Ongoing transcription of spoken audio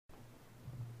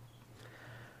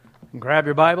Grab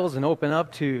your Bibles and open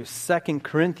up to 2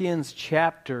 Corinthians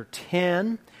chapter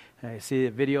 10. I see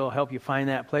a video will help you find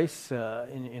that place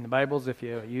in the Bibles if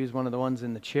you use one of the ones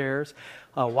in the chairs.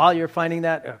 While you're finding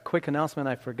that, a quick announcement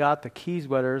I forgot. The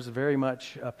Keyswetters very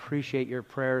much appreciate your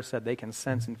prayers, said they can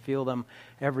sense and feel them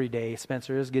every day.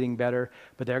 Spencer is getting better,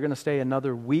 but they're going to stay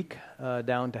another week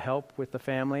down to help with the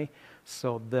family.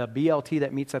 So the BLT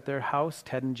that meets at their house,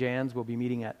 Ted and Jan's, will be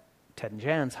meeting at Ted and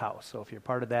Jan's house. So if you're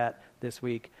part of that this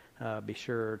week, be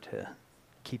sure to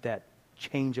keep that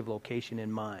change of location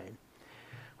in mind.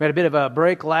 We had a bit of a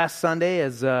break last Sunday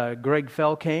as Greg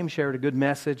Fell came, shared a good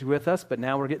message with us, but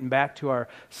now we're getting back to our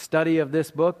study of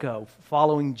this book,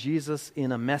 Following Jesus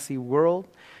in a Messy World.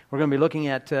 We're going to be looking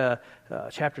at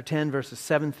chapter 10, verses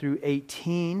 7 through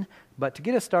 18. But to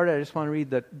get us started, I just want to read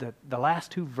the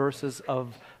last two verses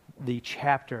of the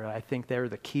chapter. I think they're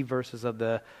the key verses of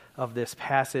this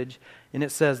passage. And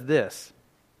it says this: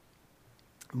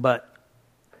 "But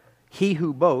he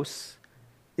who boasts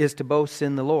is to boast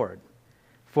in the Lord.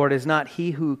 For it is not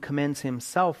he who commends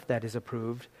himself that is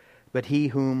approved, but he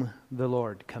whom the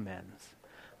Lord commends."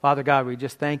 Father God, we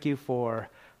just thank you for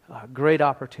a great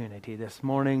opportunity this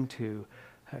morning to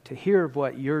hear of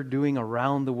what you're doing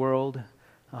around the world,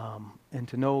 and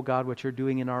to know, God, what you're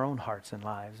doing in our own hearts and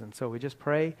lives. And so we just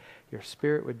pray your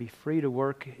Spirit would be free to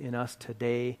work in us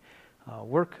today.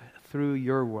 Work through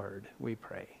your word, we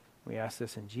pray. We ask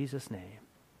this in Jesus' name.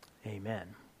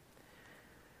 Amen.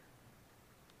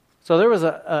 So there was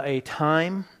a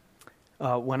time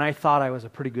when I thought I was a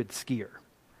pretty good skier.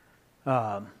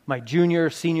 My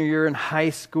senior year in high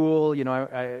school,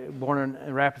 I born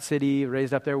in Rapid City,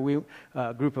 raised up there.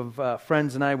 A group of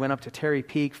friends and I went up to Terry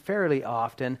Peak fairly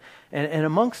often. And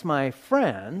amongst my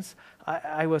friends,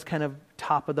 I was kind of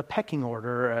top of the pecking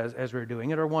order as we were doing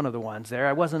it, or one of the ones there.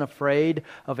 I wasn't afraid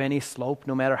of any slope,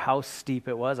 no matter how steep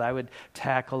it was. I would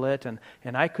tackle it, and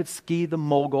I could ski the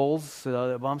moguls,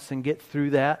 the bumps, and get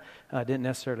through that. Didn't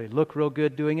necessarily look real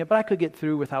good doing it, but I could get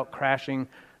through without crashing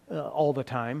all the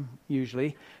time,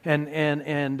 usually. And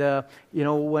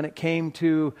when it came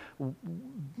to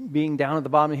being down at the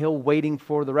bottom of the hill, waiting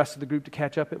for the rest of the group to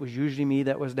catch up, it was usually me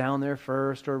that was down there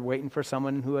first, or waiting for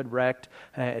someone who had wrecked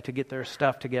to get their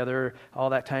stuff together,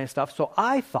 all that kind of stuff. So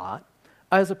I thought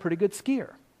I was a pretty good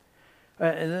skier.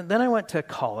 And then I went to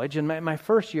college, and my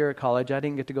first year at college, I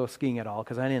didn't get to go skiing at all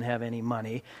because I didn't have any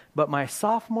money. But my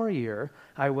sophomore year,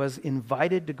 I was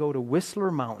invited to go to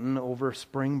Whistler Mountain over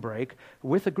spring break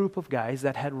with a group of guys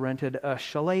that had rented a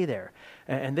chalet there.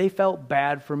 And they felt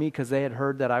bad for me because they had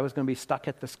heard that I was going to be stuck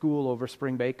at the school over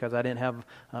spring break because I didn't have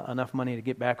enough money to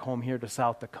get back home here to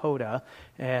South Dakota.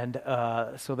 And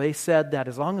so they said that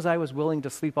as long as I was willing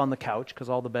to sleep on the couch, because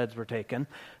all the beds were taken,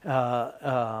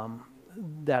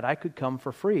 that I could come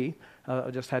for free.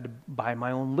 I just had to buy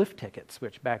my own lift tickets,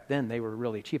 which back then they were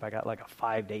really cheap. I got like a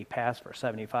 5-day pass for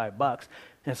 $75.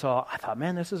 And so I thought,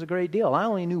 man, this is a great deal. I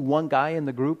only knew one guy in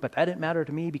the group, but that didn't matter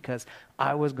to me because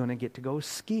I was going to get to go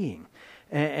skiing.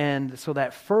 And so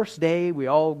that first day, we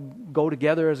all go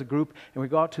together as a group, and we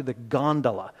go out to the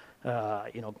gondola.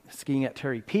 Skiing at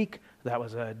Terry Peak, that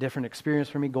was a different experience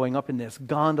for me, going up in this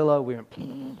gondola. We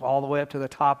went all the way up to the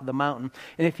top of the mountain.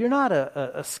 And if you're not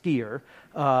a skier,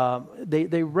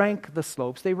 they rank the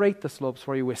slopes. They rate the slopes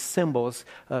for you with symbols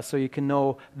so you can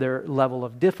know their level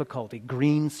of difficulty.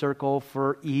 Green circle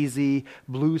for easy,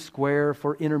 blue square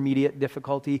for intermediate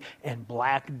difficulty, and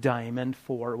black diamond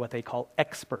for what they call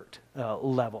expert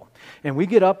level. And we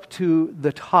get up to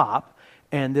the top,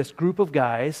 and this group of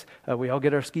guys, we all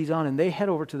get our skis on, and they head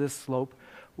over to this slope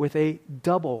with a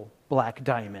double black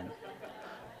diamond.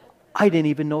 I didn't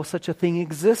even know such a thing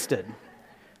existed.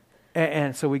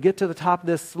 And so we get to the top of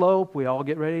this slope, we all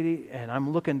get ready, and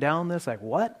I'm looking down this like,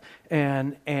 what?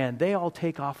 And they all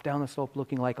take off down the slope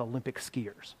looking like Olympic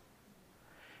skiers.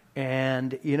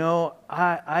 And,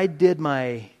 I did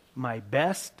my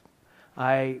best.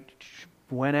 I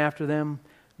went after them,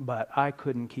 but I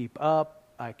couldn't keep up.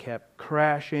 I kept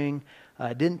crashing.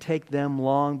 It didn't take them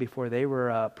long before they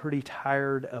were pretty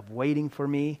tired of waiting for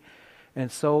me.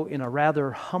 And so in a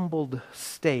rather humbled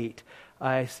state,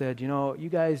 I said, you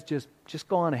guys just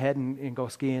go on ahead and go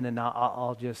skiing, and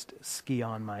I'll just ski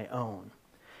on my own.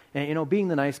 And, being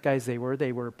the nice guys they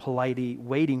were politely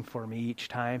waiting for me each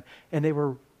time, and they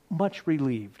were much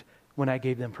relieved when I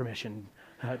gave them permission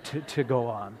to go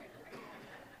on.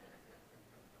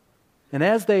 And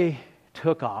as they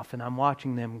took off, and I'm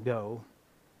watching them go,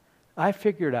 I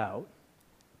figured out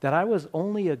that I was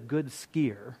only a good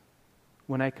skier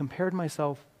when I compared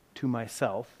myself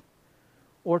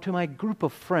or to my group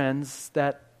of friends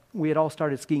that we had all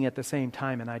started skiing at the same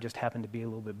time, and I just happened to be a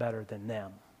little bit better than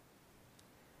them.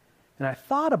 And I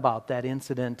thought about that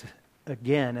incident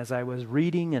again as I was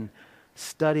reading and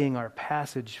studying our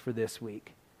passage for this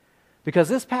week. Because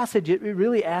this passage, it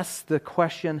really asks the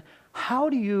question, how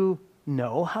do you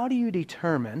know, how do you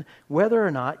determine whether or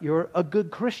not you're a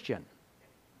good Christian?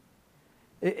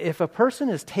 If a person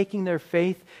is taking their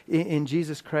faith in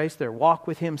Jesus Christ, their walk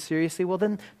with Him seriously, well,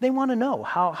 then they want to know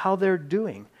how they're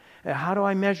doing. How do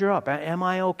I measure up? Am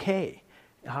I okay?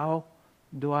 How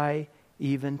do I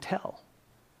even tell?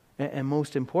 And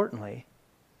most importantly,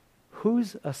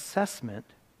 whose assessment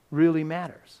really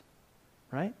matters,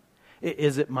 right?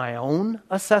 Is it my own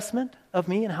assessment of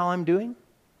me and how I'm doing?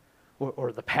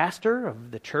 Or the pastor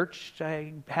of the church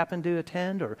I happen to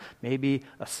attend, or maybe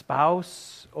a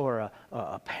spouse, or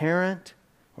a parent,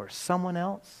 or someone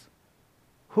else?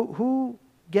 Who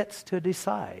gets to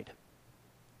decide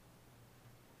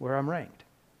where I'm ranked?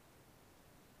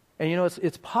 And you know,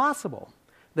 it's possible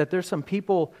that there's some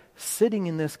people sitting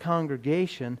in this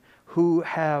congregation who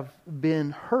have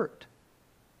been hurt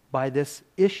by this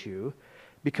issue,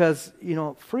 because, you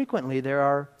know, frequently there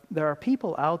are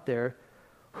people out there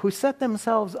who set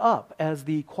themselves up as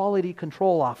the quality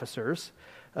control officers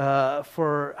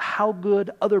for how good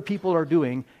other people are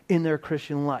doing in their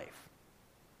Christian life.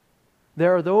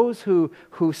 There are those who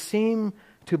seem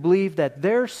to believe that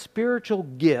their spiritual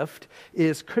gift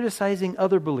is criticizing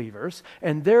other believers,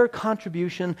 and their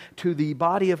contribution to the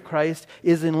body of Christ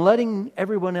is in letting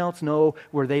everyone else know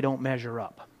where they don't measure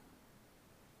up.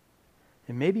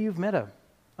 And maybe you've met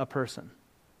a person,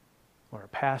 or a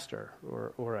pastor,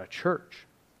 or a church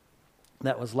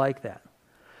that was like that.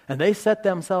 And they set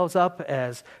themselves up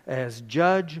as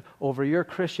judge over your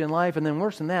Christian life. And then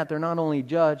worse than that, they're not only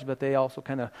judge, but they also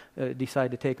kind of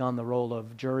decide to take on the role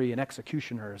of jury and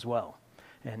executioner as well,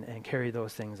 and carry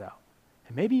those things out.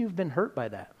 And maybe you've been hurt by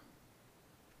that.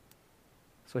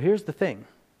 So here's the thing.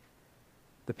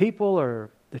 The people or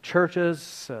the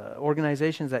churches,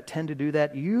 organizations that tend to do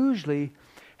that usually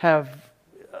have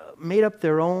made up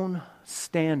their own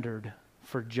standard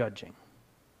for judging.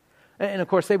 And of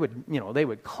course, they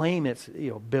would claim it's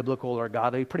biblical or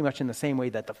godly, pretty much in the same way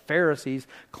that the Pharisees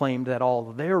claimed that all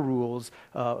of their rules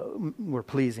were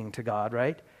pleasing to God,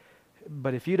 right?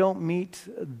 But if you don't meet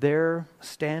their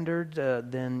standard,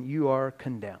 then you are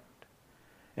condemned.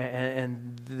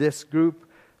 And this group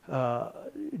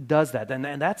does that.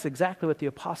 And that's exactly what the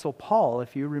Apostle Paul,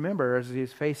 if you remember, as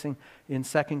he's facing in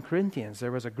 2 Corinthians.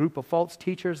 There was a group of false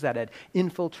teachers that had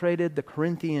infiltrated the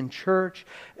Corinthian church,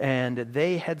 and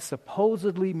they had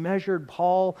supposedly measured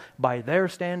Paul by their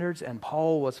standards, and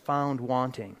Paul was found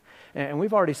wanting. And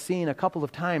we've already seen a couple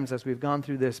of times as we've gone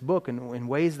through this book in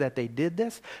ways that they did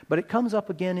this, but it comes up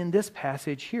again in this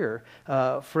passage here.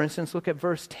 For instance, look at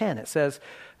verse 10. It says,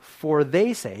 "For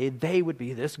they say," they would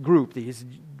be this group, these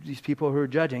people who are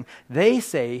judging, "they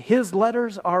say his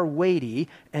letters are weighty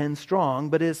and strong,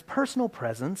 but his personal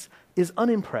presence is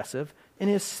unimpressive, and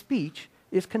his speech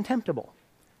is contemptible."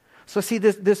 So see,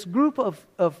 this group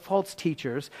of false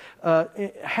teachers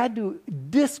had to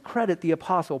discredit the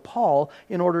Apostle Paul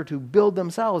in order to build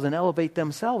themselves and elevate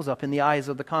themselves up in the eyes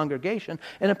of the congregation.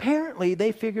 And apparently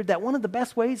they figured that one of the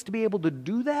best ways to be able to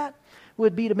do that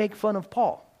would be to make fun of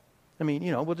Paul. I mean,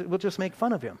 we'll just make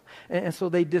fun of him. And so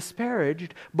they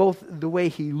disparaged both the way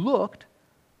he looked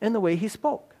and the way he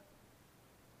spoke.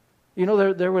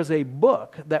 There was a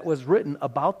book that was written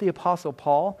about the Apostle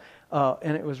Paul,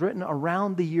 and it was written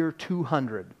around the year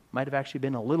 200. Might have actually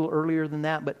been a little earlier than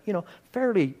that, but,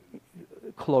 fairly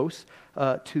close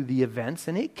to the events.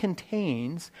 And it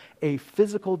contains a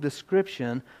physical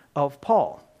description of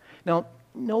Paul. Now,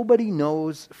 nobody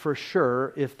knows for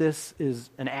sure if this is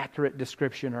an accurate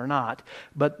description or not,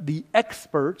 but the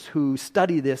experts who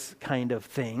study this kind of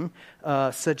thing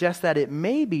suggest that it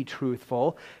may be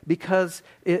truthful because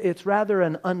it's rather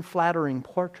an unflattering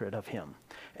portrait of him.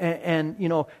 And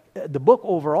the book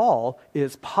overall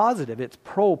is positive. It's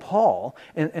pro-Paul.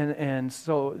 And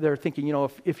so they're thinking,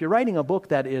 if you're writing a book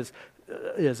that is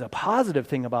a positive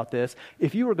thing about this,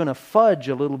 if you were going to fudge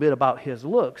a little bit about his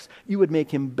looks, you would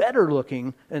make him better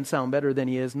looking and sound better than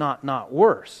he is, not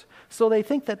worse. So they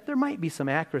think that there might be some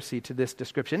accuracy to this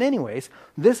description. Anyways,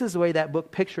 this is the way that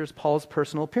book pictures Paul's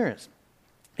personal appearance.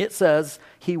 It says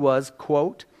he was,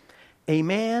 quote, "a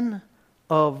man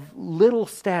of little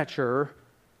stature,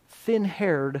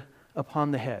 thin-haired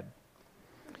upon the head,"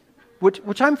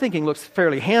 which I'm thinking looks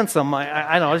fairly handsome.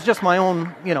 I know, it's just my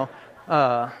own,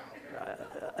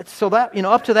 so that,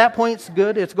 up to that point, it's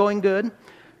good. It's going good.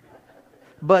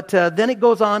 But then it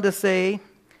goes on to say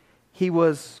he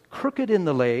was crooked in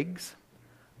the legs,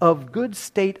 of good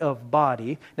state of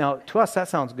body. Now, to us, that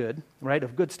sounds good, right?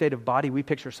 Of good state of body, we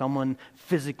picture someone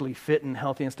physically fit and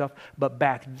healthy and stuff. But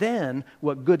back then,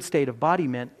 what good state of body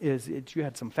meant is you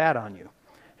had some fat on you.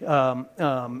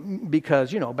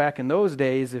 Because, back in those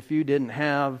days, if you didn't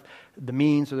have the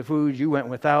means or the food, you went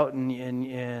without,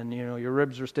 and your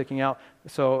ribs were sticking out.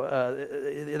 So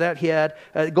that he had.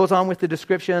 It goes on with the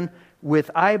description,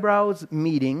 with eyebrows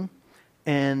meeting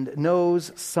and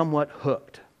nose somewhat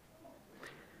hooked.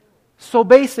 So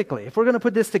basically, if we're going to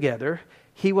put this together,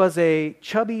 he was a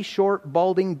chubby, short,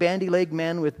 balding, bandy-legged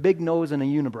man with big nose and a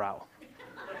unibrow.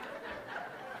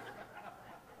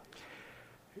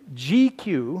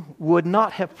 GQ would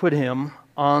not have put him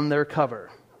on their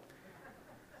cover.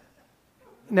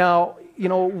 Now,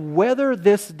 whether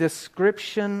this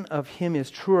description of him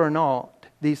is true or not,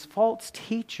 these false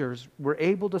teachers were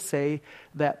able to say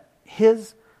that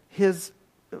his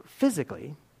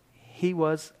physically, he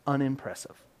was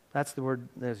unimpressive. That's the word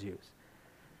that's used.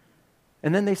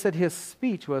 And then they said his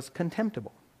speech was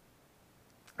contemptible.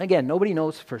 Again, nobody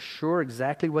knows for sure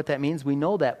exactly what that means. We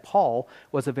know that Paul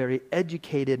was a very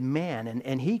educated man,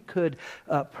 and he could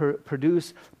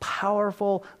produce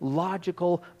powerful,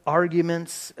 logical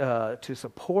arguments to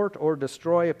support or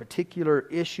destroy a particular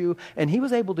issue. And he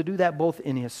was able to do that both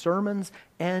in his sermons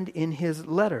and in his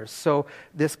letters. So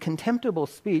this contemptible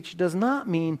speech does not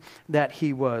mean that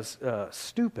he was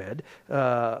stupid,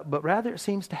 but rather it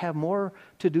seems to have more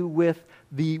to do with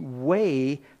the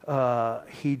way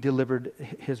he delivered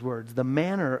his words, the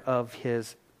manner of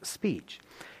his speech.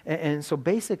 And so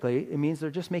basically, it means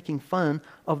they're just making fun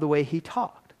of the way he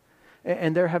talked.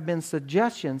 And there have been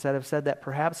suggestions that have said that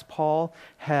perhaps Paul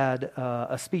had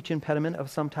a speech impediment of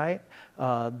some type,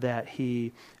 that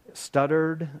he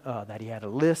stuttered, that he had a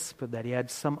lisp, that he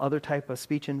had some other type of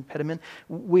speech impediment.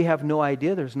 We have no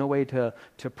idea. There's no way to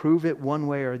prove it one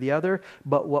way or the other.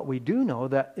 But what we do know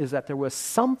is that there was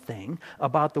something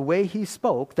about the way he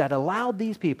spoke that allowed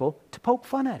these people to poke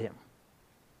fun at him.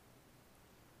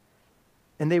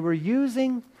 And they were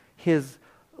using his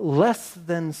less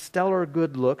than stellar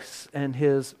good looks and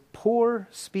his poor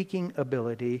speaking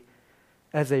ability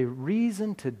as a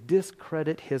reason to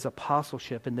discredit his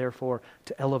apostleship and therefore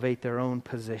to elevate their own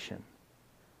position.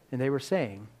 And they were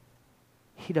saying,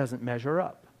 he doesn't measure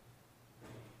up.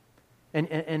 And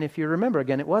if you remember,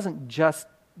 again, it wasn't just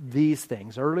these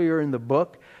things. Earlier in the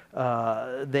book,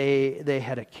 they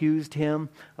had accused him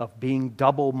of being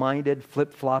double-minded,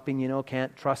 flip-flopping,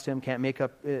 can't trust him, can't make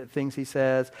up things he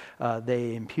says.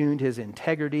 They impugned his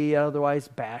integrity, otherwise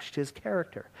bashed his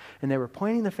character. And they were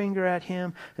pointing the finger at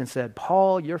him and said,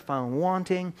 Paul, you're found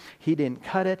wanting. He didn't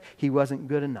cut it. He wasn't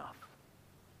good enough.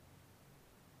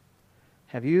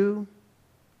 Have you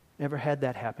ever had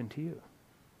that happen to you?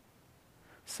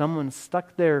 Someone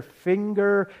stuck their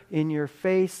finger in your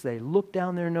face, they looked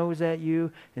down their nose at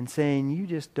you and saying, you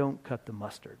just don't cut the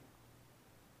mustard.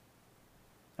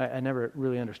 I never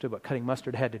really understood what cutting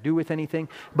mustard had to do with anything,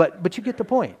 but you get the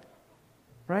point,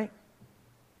 right?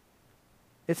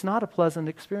 It's not a pleasant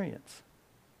experience.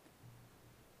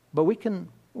 But we can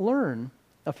learn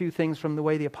a few things from the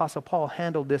way the Apostle Paul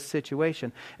handled this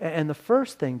situation. And the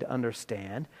first thing to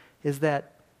understand is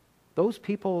that those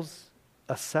people's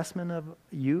assessment of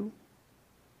you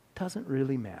doesn't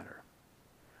really matter.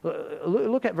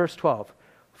 Look at verse 12.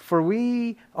 For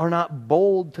we are not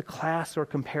bold to class or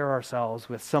compare ourselves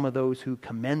with some of those who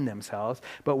commend themselves,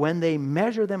 but when they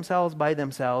measure themselves by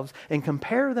themselves and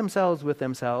compare themselves with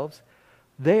themselves,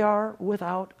 they are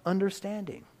without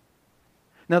understanding.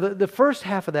 Now, the first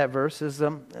half of that verse is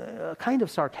kind of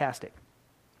sarcastic.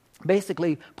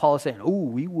 Basically, Paul is saying,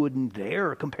 we wouldn't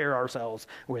dare compare ourselves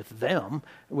with them,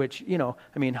 which,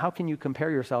 how can you compare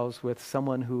yourselves with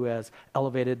someone who has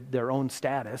elevated their own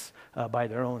status by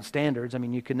their own standards?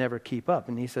 You could never keep up.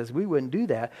 And he says, we wouldn't do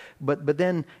that. But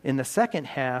then in the second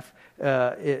half,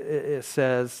 it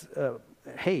says,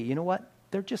 hey, you know what?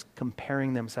 They're just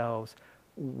comparing themselves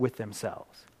with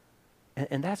themselves.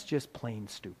 And that's just plain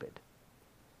stupid.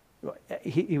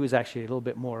 He was actually a little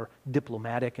bit more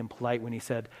diplomatic and polite when he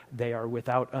said they are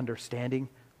without understanding,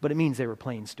 but it means they were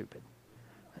plain stupid.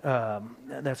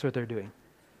 That's what they're doing.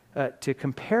 To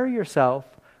compare yourself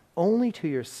only to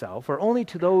yourself or only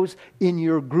to those in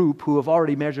your group who have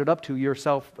already measured up to your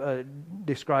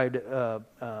self-described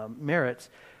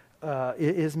merits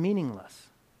is meaningless.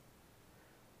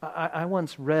 I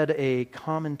once read a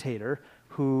commentator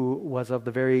who was of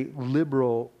the very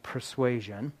liberal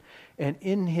persuasion, and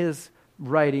in his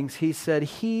writings, he said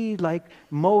he, like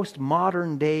most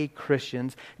modern day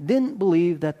Christians, didn't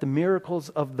believe that the miracles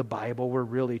of the Bible were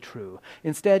really true.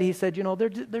 Instead, he said,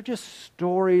 they're just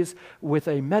stories with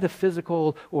a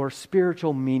metaphysical or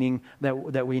spiritual meaning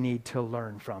that we need to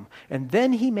learn from. And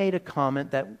then he made a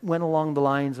comment that went along the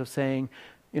lines of saying,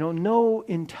 no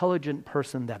intelligent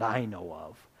person that I know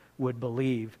of would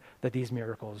believe that these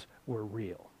miracles were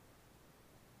real.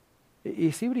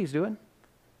 You see what he's doing?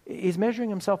 He's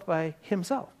measuring himself by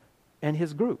himself and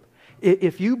his group.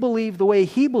 If you believe the way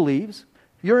he believes,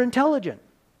 you're intelligent.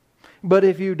 But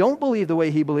if you don't believe the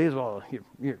way he believes, well,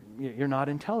 you're not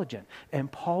intelligent.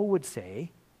 And Paul would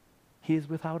say he is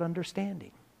without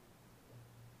understanding.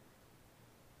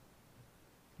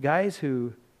 Guys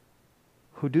who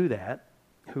do that,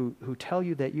 who tell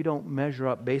you that you don't measure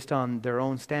up based on their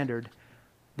own standard,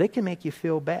 they can make you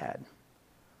feel bad.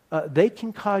 They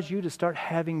can cause you to start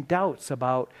having doubts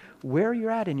about where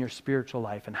you're at in your spiritual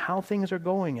life and how things are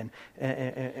going.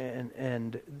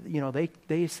 And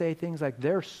they say things like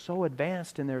they're so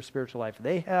advanced in their spiritual life.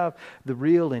 They have the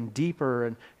real and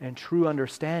deeper and true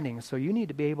understanding. So you need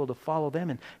to be able to follow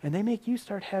them. And they make you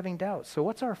start having doubts. So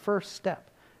what's our first step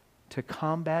to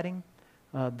combating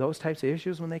those types of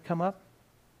issues when they come up?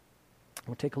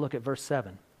 We'll take a look at verse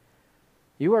 7.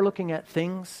 You are looking at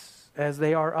things as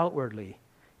they are outwardly.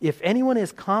 If anyone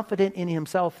is confident in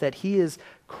himself that he is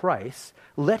Christ,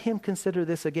 let him consider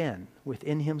this again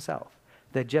within himself,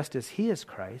 that just as he is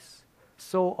Christ,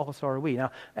 so also are we.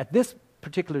 Now, at this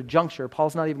particular juncture,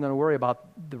 Paul's not even going to worry about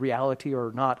the reality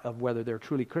or not of whether they're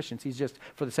truly Christians. He's just,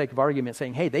 for the sake of argument,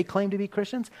 saying, hey, they claim to be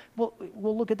Christians. Well,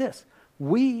 look at this.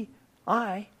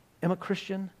 I am a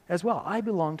Christian as well. I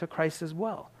belong to Christ as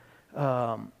well.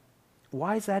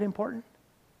 Why is that important?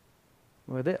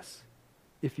 Well, this.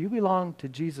 If you belong to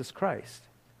Jesus Christ,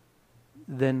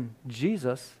 then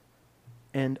Jesus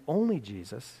and only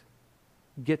Jesus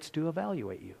gets to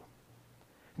evaluate you.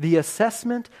 The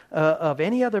assessment of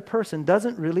any other person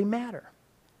doesn't really matter.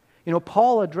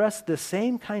 Paul addressed the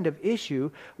same kind of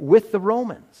issue with the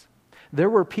Romans. There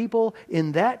were people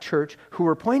in that church who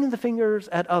were pointing the fingers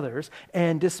at others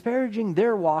and disparaging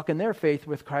their walk and their faith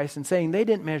with Christ and saying they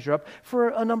didn't measure up for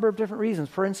a number of different reasons.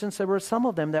 For instance, there were some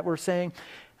of them that were saying,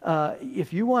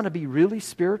 if you want to be really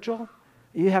spiritual,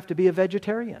 you have to be a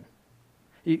vegetarian.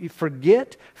 You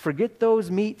forget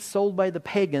those meats sold by the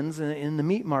pagans in the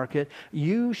meat market.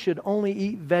 You should only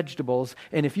eat vegetables.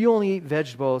 And if you only eat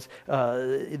vegetables,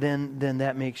 then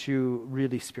that makes you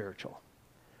really spiritual.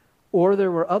 Or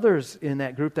there were others in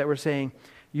that group that were saying,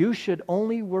 you should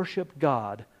only worship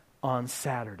God on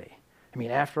Saturday. I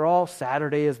mean, after all,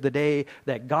 Saturday is the day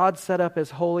that God set up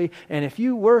as holy. And if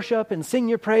you worship and sing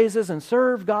your praises and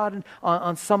serve God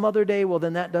on some other day, well,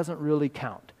 then that doesn't really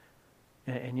count.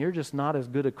 And you're just not as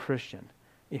good a Christian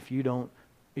if you don't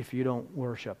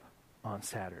worship on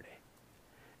Saturday.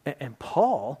 And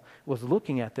Paul was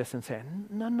looking at this and saying,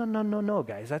 no,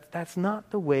 guys, that's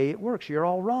not the way it works. You're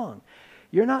all wrong.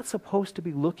 You're not supposed to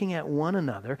be looking at one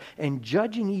another and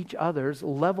judging each other's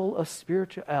level of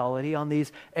spirituality on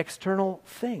these external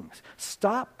things.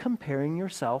 Stop comparing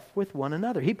yourself with one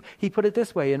another. He put it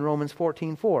this way in Romans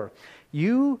 14:4.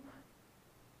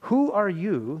 Who are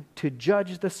you to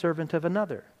judge the servant of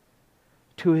another?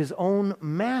 To his own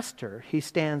master he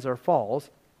stands or falls,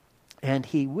 and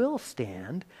he will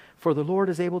stand, for the Lord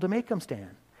is able to make him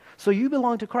stand. So you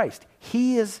belong to Christ.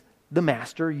 He is the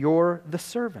master, you're the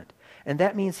servant. And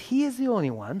that means he is the only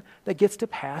one that gets to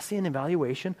pass an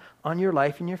evaluation on your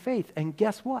life and your faith. And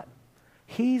guess what?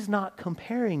 He's not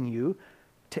comparing you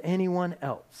to anyone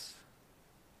else.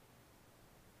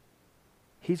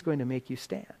 He's going to make you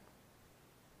stand.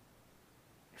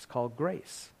 It's called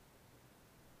grace.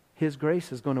 His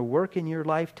grace is going to work in your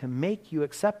life to make you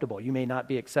acceptable. You may not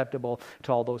be acceptable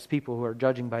to all those people who are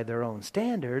judging by their own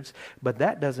standards, but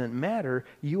that doesn't matter.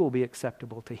 You will be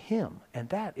acceptable to him, and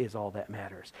that is all that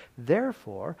matters.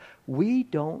 Therefore, we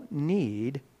don't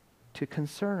need to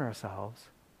concern ourselves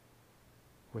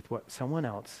with what someone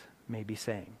else may be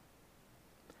saying.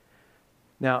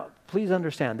 Now, please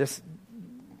understand,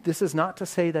 this is not to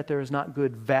say that there is not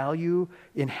good value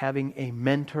in having a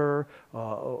mentor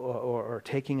or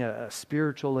taking a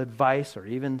spiritual advice or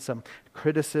even some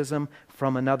criticism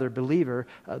from another believer.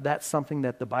 That's something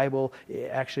that the Bible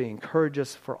actually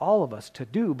encourages for all of us to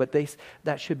do, but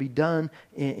that should be done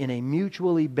in a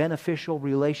mutually beneficial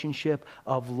relationship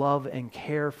of love and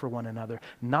care for one another,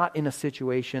 not in a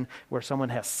situation where someone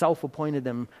has self-appointed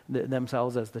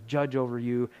themselves as the judge over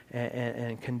you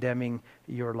and condemning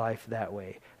your life that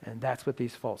way. And that's what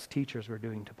these false teachers were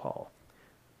doing to Paul.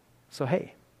 So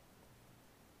hey,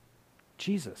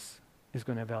 Jesus is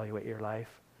going to evaluate your life.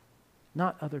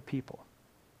 not other people.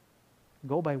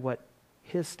 Go by what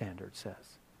his standard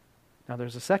says. Now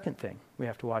there's a second thing we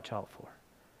have to watch out for,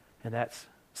 and that's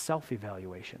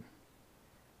self-evaluation.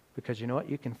 Because you know what?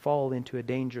 You can fall into a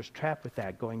dangerous trap with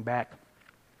that, going back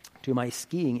to my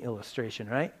skiing illustration,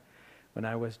 right? When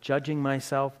I was judging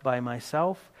myself by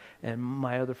myself and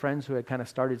my other friends who had kind of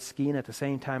started skiing at the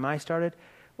same time I started,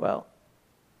 well,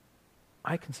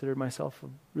 I considered myself a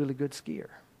really good skier.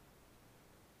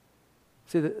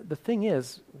 See, the thing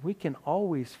is, we can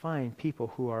always find people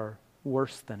who are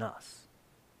worse than us.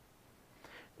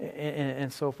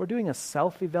 And so if we're doing a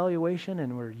self-evaluation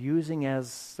and we're using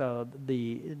as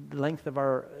the length of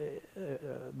our,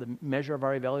 the measure of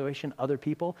our evaluation, other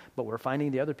people, but we're finding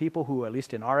the other people who, at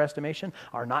least in our estimation,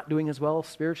 are not doing as well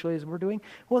spiritually as we're doing,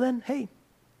 well then, hey,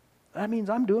 that means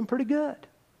I'm doing pretty good.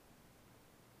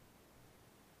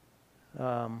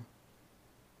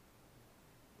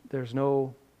 There's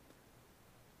no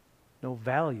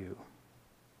value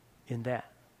in that.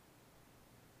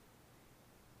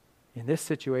 In this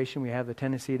situation, we have the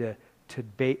tendency to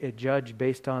judge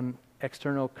based on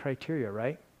external criteria,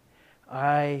 right?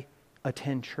 I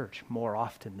attend church more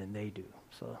often than they do.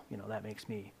 So, that makes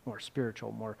me more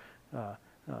spiritual, more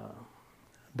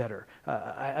better.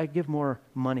 I give more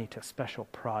money to special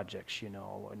projects,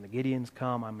 When the Gideons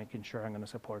come, I'm making sure I'm going to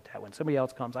support that. When somebody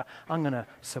else comes, I'm going to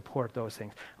support those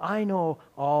things. I know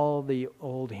all the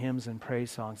old hymns and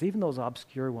praise songs, even those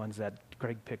obscure ones that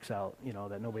Greg picks out,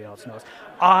 that nobody else knows.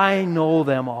 I know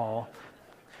them all.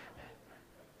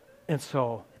 And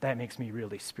so that makes me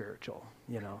really spiritual,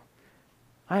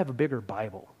 I have a bigger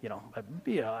Bible,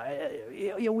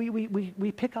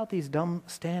 we pick out these dumb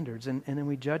standards and then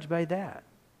we judge by that.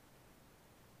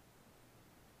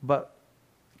 But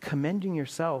commending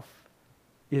yourself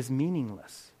is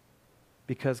meaningless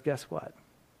because guess what?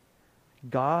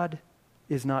 God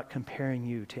is not comparing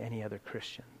you to any other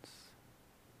Christians.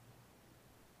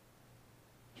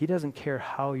 He doesn't care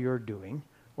how you're doing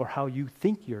or how you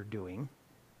think you're doing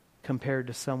compared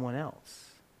to someone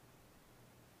else.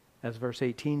 As verse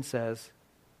 18 says,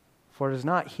 "For it is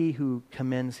not he who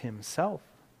commends himself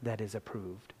that is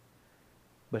approved,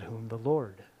 but whom the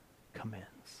Lord commends."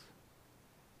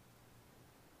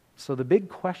 So the big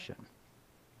question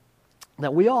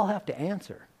that we all have to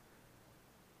answer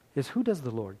is, who does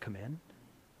the Lord commend?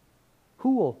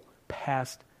 Who will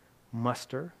pass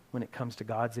muster when it comes to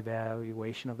God's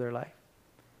evaluation of their life?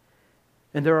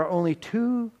 And there are only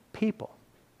two people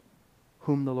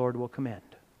whom the Lord will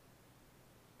commend.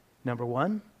 Number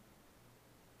one,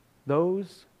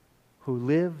 those who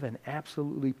live an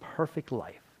absolutely perfect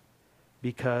life,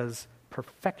 because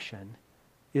perfection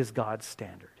is God's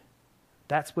standard.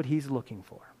 That's what he's looking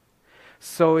for.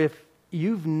 So if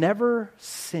you've never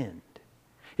sinned,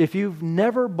 if you've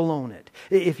never blown it,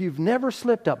 if you've never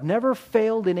slipped up, never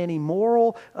failed in any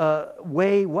moral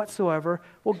way whatsoever,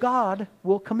 well, God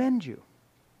will commend you.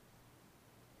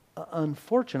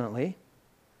 Unfortunately,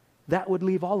 that would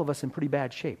leave all of us in pretty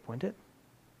bad shape, wouldn't it?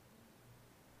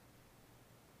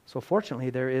 So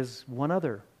fortunately, there is one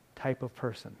other type of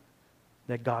person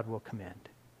that God will commend.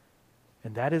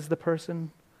 And that is the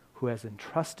person who has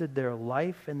entrusted their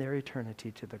life and their eternity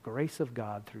to the grace of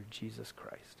God through Jesus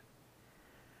Christ.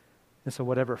 And so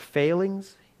whatever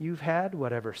failings you've had,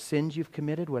 whatever sins you've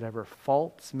committed, whatever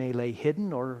faults may lay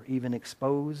hidden or even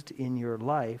exposed in your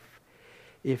life,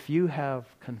 if you have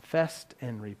confessed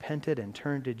and repented and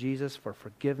turned to Jesus for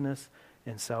forgiveness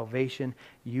and salvation,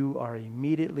 you are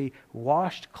immediately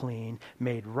washed clean,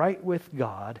 made right with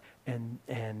God,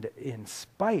 and in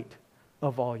spite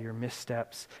of all your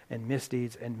missteps and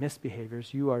misdeeds and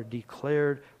misbehaviors, you are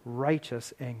declared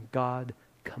righteous, and God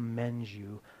commends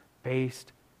you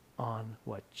based on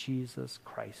what Jesus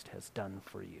Christ has done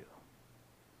for you.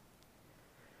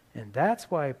 And that's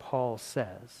why Paul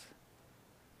says,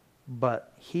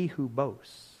 "But he who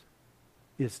boasts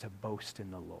is to boast in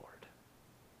the Lord."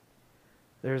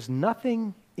 There's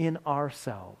nothing in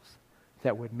ourselves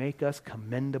that would make us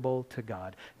commendable to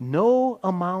God. No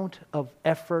amount of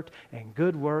effort and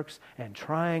good works and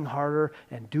trying harder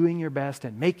and doing your best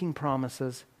and making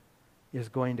promises is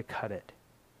going to cut it.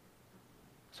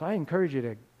 So I encourage you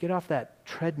to get off that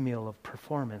treadmill of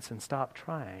performance and stop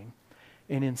trying,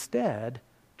 and instead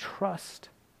trust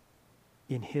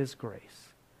in his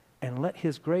grace and let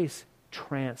his grace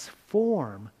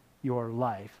transform your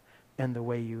life and the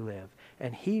way you live.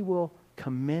 And he will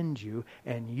commend you,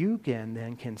 and you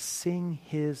can sing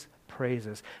his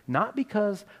praises, not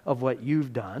because of what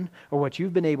you've done or what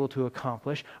you've been able to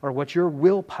accomplish or what your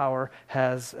willpower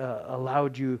has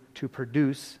allowed you to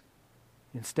produce.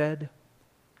 Instead,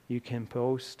 you can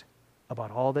boast about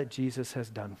all that Jesus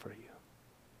has done for you.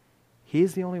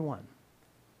 He's the only one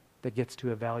that gets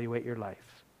to evaluate your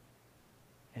life.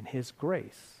 And His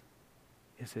grace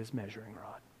is His measuring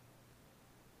rod.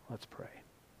 Let's pray.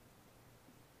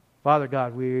 Father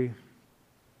God, we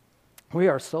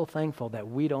are so thankful that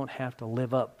we don't have to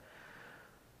live up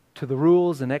to the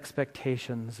rules and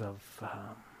expectations of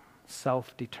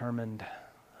self-determined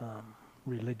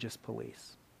religious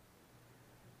police.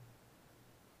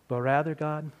 But rather,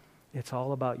 God, it's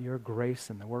all about your grace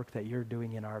and the work that you're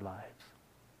doing in our lives.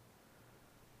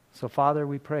 So, Father,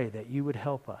 we pray that you would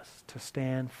help us to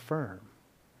stand firm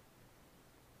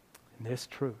in this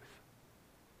truth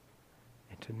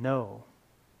and to know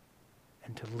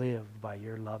and to live by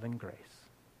your love and grace.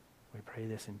 We pray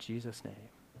this in Jesus' name.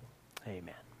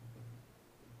 Amen.